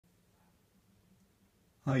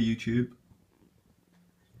Hi YouTube.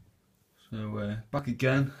 So back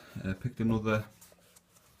again. Picked another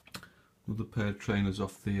pair of trainers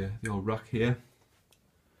off the old rack here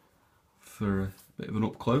for a bit of an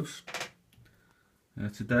up close.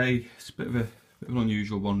 Today it's a bit of an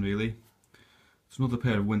unusual one really. It's another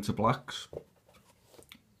pair of winter blacks.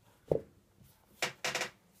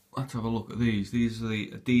 Let's have a look at these. These are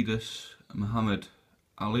the Adidas Muhammad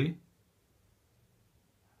Ali.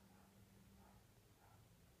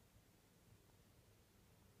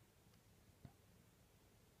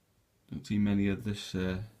 Don't see many of this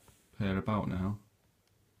pair about now.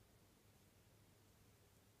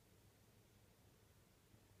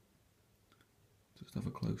 Just have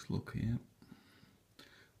a close look here.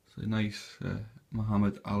 So nice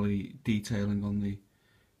Muhammad Ali detailing on the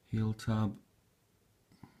heel tab.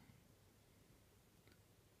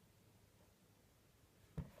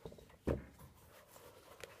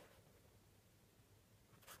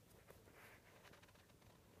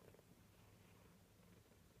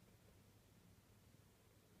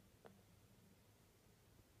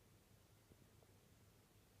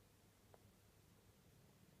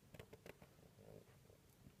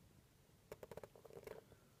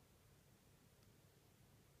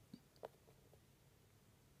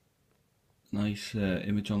 Nice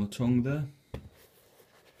image on the tongue there.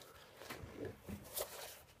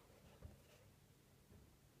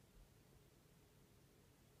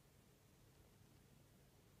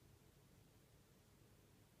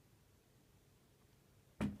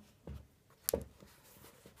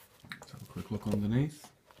 Let's have a quick look underneath.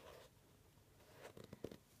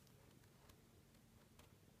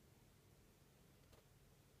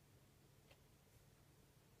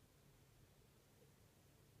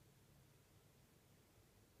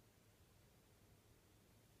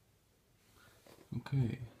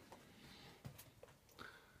 Okay.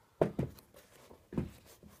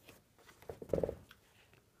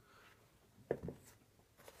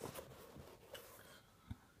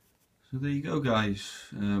 So there you go guys,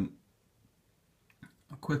 a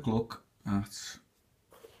quick look at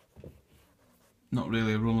not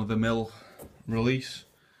really a run-of-the-mill release,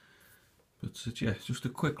 but yeah, just a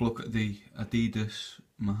quick look at the Adidas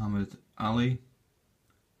Muhammad Ali.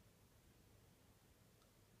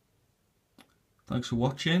 Thanks for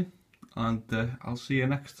watching, and I'll see you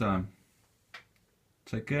next time.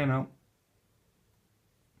 Take care now.